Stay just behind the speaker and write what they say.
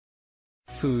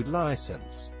food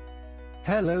license.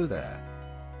 Hello there.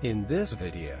 In this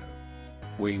video,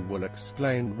 we will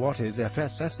explain what is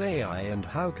Fssai and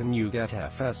how can you get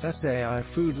Fssai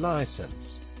food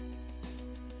license.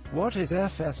 What is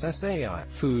Fssai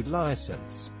food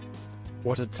license?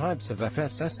 What are types of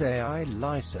Fssai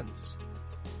license?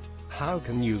 How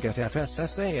can you get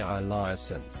Fssai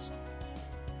license?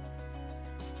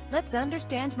 Let's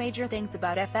understand major things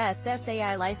about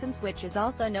Fssai license, which is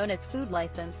also known as food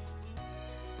license.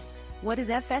 What is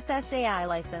Fssai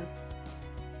license?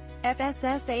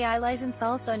 Fssai license,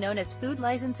 also known as food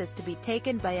license, is to be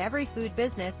taken by every food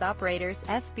business operators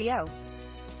 (FBO).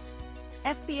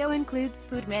 FBO includes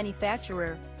food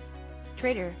manufacturer,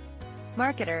 trader,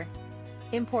 marketer,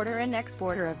 importer and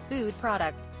exporter of food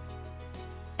products.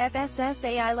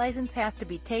 Fssai license has to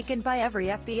be taken by every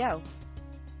FBO.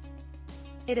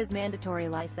 It is mandatory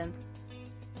license.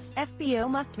 FBO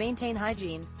must maintain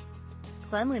hygiene,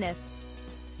 cleanliness,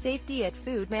 safety at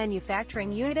food manufacturing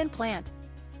unit and plant.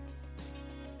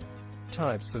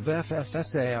 Types of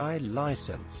Fssai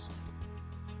license.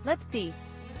 Let's see.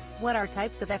 What are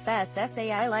types of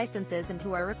Fssai licenses and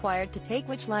who are required to take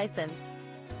which license?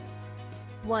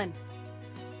 1.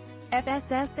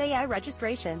 Fssai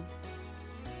registration.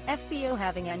 FBO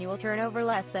having annual turnover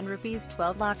less than Rs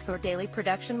 12 lakhs or daily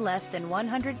production less than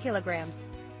 100 kilograms.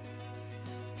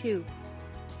 2.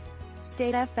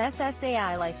 State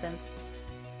Fssai license.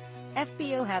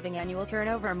 FBO having annual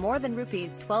turnover more than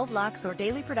Rs 12 lakhs or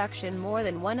daily production more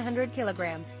than 100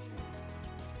 kilograms.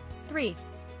 3.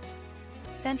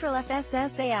 Central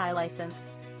Fssai license.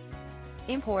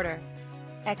 Importer,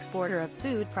 exporter of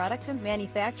food products and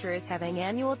manufacturers having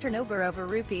annual turnover over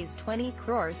Rs 20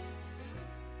 crores.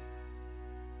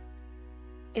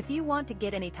 If you want to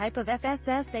get any type of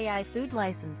Fssai food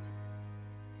license,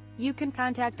 you can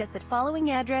contact us at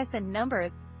following address and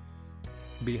numbers.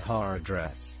 Bihar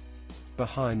address: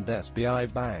 behind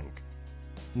SBI Bank,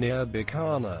 near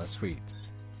Bikana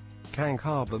Sweets,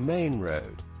 Kankaba Main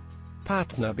Road,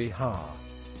 Patna, Bihar.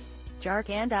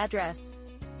 Jharkhand address: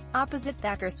 opposite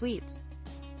Thakur Sweets,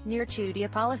 near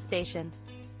Chudia Police Station,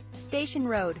 Station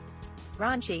Road,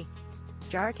 Ranchi,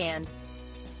 Jharkhand.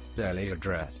 Delhi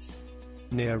address: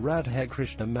 near Radhe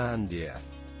Krishna Mandir,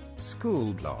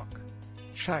 School Block,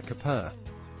 Shakapur,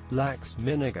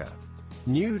 Laxminagar,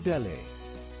 New Delhi,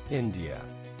 India.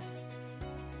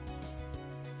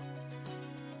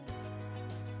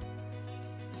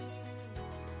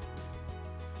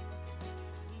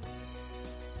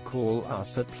 Call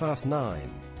us at +9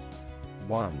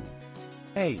 1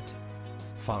 8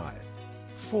 5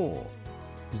 4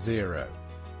 0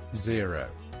 0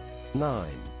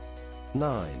 9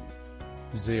 9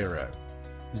 0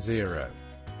 0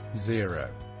 0.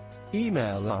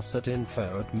 Email us at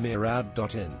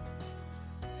info@mirad.in.